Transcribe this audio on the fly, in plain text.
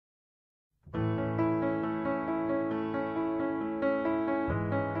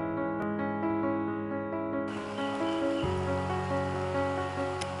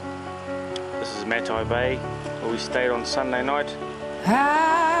Matai Bay, where we stayed on Sunday night.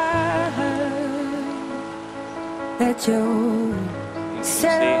 I heard that you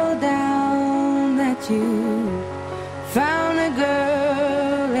settled down, that you found a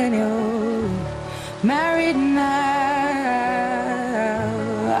girl and you're married now.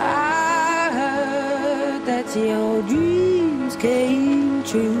 I heard that your dreams came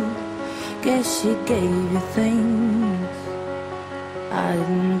true. Guess she gave you things I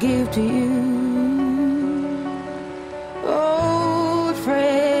didn't give to you. Old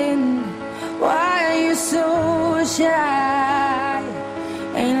friend, why are you so shy?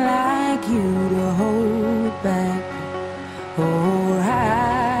 Ain't like you to hold back or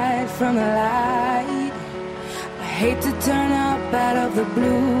hide from the light. I hate to turn up out of the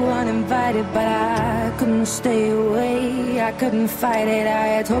blue uninvited, but I couldn't stay away, I couldn't fight it. I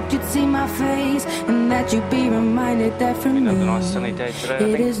had hoped you'd see my face and that you'd be reminded that for me, Another nice sunny day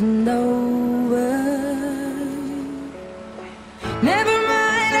today, it isn't over. Never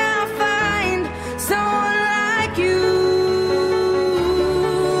mind, I'll find someone like you.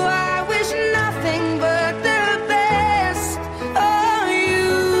 I wish nothing but the best for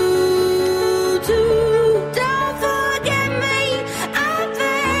you too. Don't forget me, I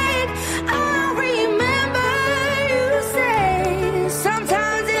beg. I'll remember you say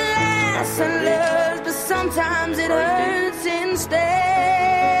sometimes it lasts and loves, but sometimes it hurts instead.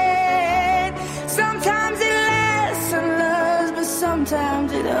 Sometimes it lasts and loves, but sometimes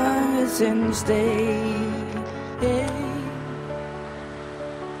it hurts instead.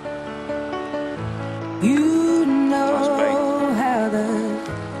 You know how the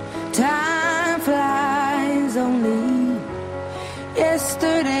time flies. Only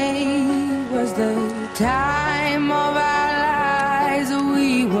yesterday was the time of our lives.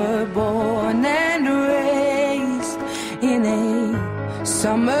 We were born and raised in a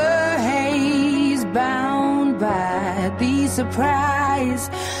summer haze, bound by the surprise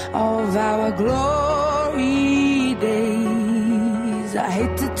of our glory days. I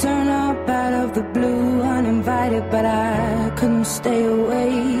hate to turn up out of the blue uninvited, but I couldn't stay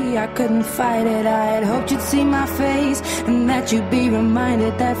away, I couldn't fight it. I had hoped you'd see my face and that you'd be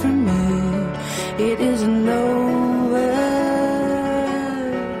reminded that for me it isn't over.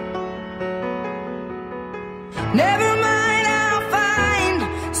 Never mind, I'll find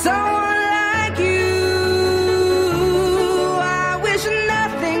someone like you. I wish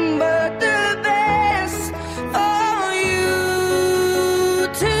nothing but the best for you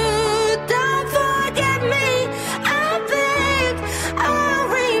too. Don't forget me, I beg. I'll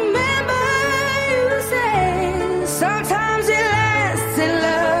remember you say sometimes it lasts in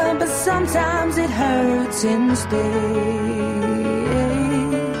love, but sometimes it hurts instead.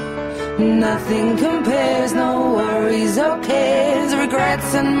 Nothing compares, no worries or cares,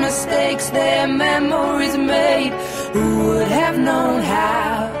 regrets and mistakes, their memories made. Who would have known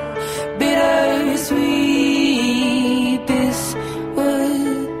how bittersweet this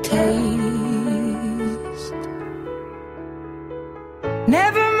would taste?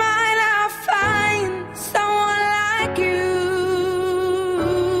 Never mind, I'll find someone like you.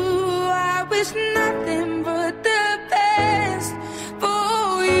 I wish nothing but the best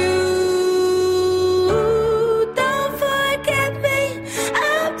for you. Don't forget me, I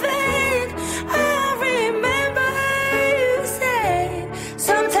beg. I'll remember you said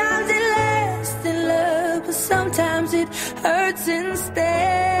sometimes it lasts in love, but sometimes it hurts instead.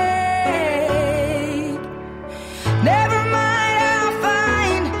 Never mind, I'll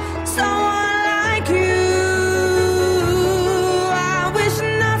find someone like you. I wish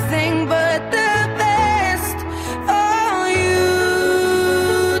nothing but the best for you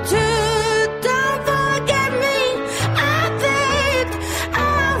too. Don't forget me, I beg.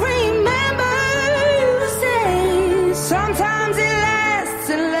 I'll remember you say sometimes it lasts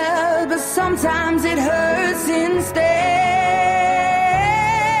in love, but sometimes it hurts instead.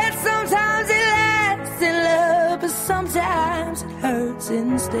 Sometimes it lasts in love, but sometimes it hurts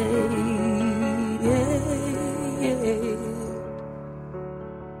instead.